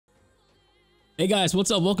Hey guys, what's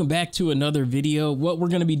up? Welcome back to another video. What we're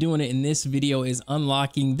going to be doing in this video is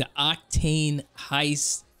unlocking the OCTANE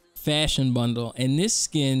Heist fashion bundle, and this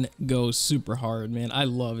skin goes super hard, man. I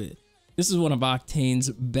love it. This is one of OCTANE's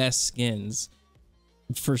best skins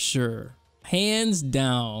for sure, hands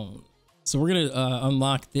down. So we're going to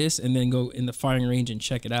unlock this and then go in the firing range and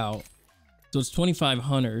check it out. So it's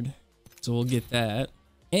 2,500, so we'll get that,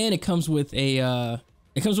 and it comes with a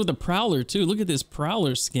prowler too. Look at this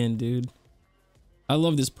prowler skin, dude. I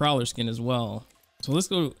love this prowler skin as well. So let's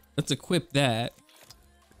equip that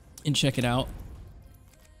and check it out.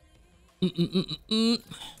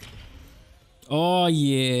 Oh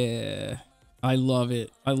yeah, I love it.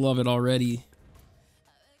 I love it already.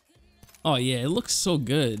 Oh yeah, it looks so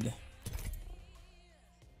good,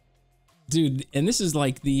 dude. And this is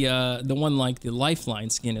like the one like the lifeline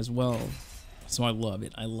skin as well. So I love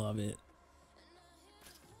it. I love it.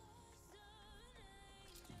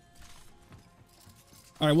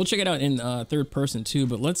 All right, we'll check it out in third person too,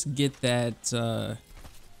 but let's get that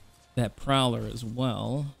that prowler as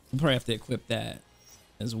well. We'll probably have to equip that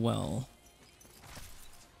as well.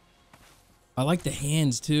 I like the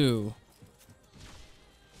hands too.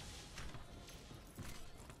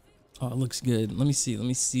 Oh, it looks good. Let me see. Let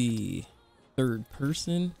me see. Third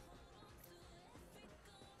person.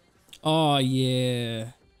 Oh yeah,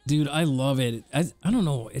 dude, I love it. I don't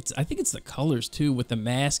know. I think it's the colors too with the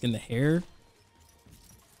mask and the hair.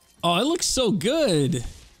 Oh, it looks so good.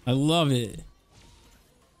 I love it.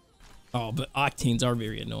 Oh, but octanes are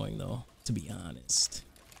very annoying though, to be honest.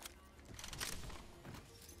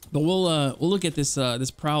 But we'll look at this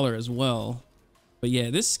this prowler as well. But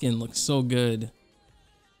yeah, this skin looks so good.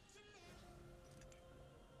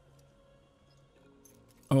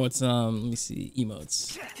 Oh, it's let me see,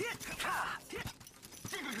 emotes.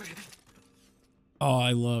 Oh,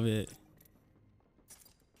 I love it.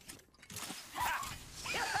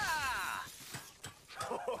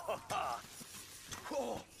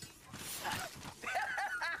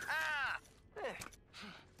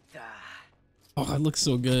 Oh, it looks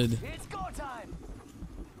so good. It's go time.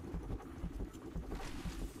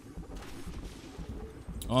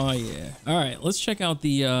 Oh yeah. All right, let's check out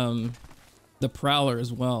the prowler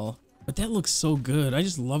as well. But that looks so good. I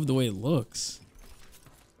just love the way it looks.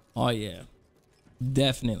 Oh yeah,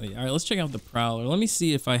 definitely. All right, let's check out the prowler. Let me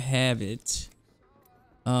see if I have it.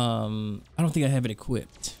 I don't think I have it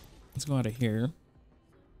equipped. Let's go out of here.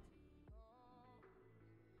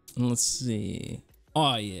 And let's see.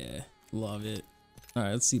 Oh yeah, love it. All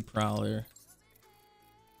right, let's see prowler.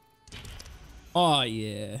 Oh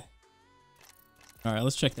yeah. All right,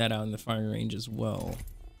 let's check that out in the firing range as well.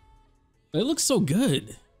 It looks so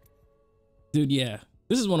good, dude. Yeah,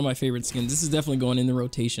 this is one of my favorite skins. This is definitely going in the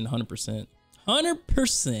rotation, 100%.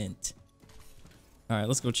 100%. All right,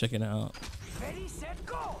 let's go check it out. Ready, set,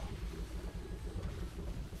 go.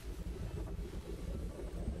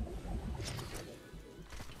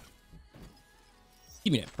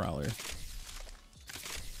 Give me that prowler.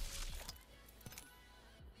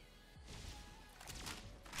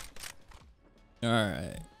 All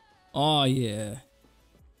right. Oh yeah.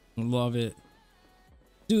 Love it.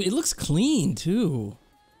 Dude, it looks clean too.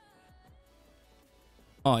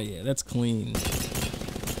 Oh yeah, that's clean.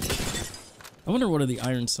 I wonder what do the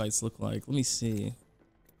iron sights look like. Let me see.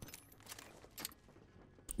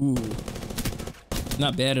 Ooh.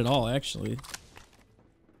 Not bad at all, actually.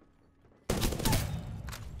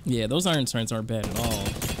 Yeah, those iron sights aren't bad at all.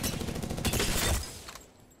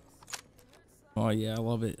 Oh yeah, I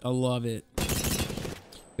love it. I love it.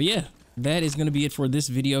 But yeah, that is going to be it for this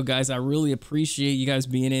video, guys. I really appreciate you guys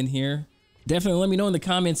being in here. Definitely let me know in the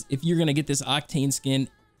comments if you're going to get this OCTANE skin.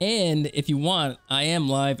 And if you want, I am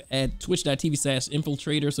live at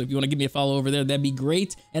twitch.tv/Nphiltrator. So if you want to give me a follow over there, that'd be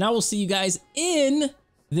great. And I will see you guys in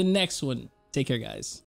the next one. Take care, guys.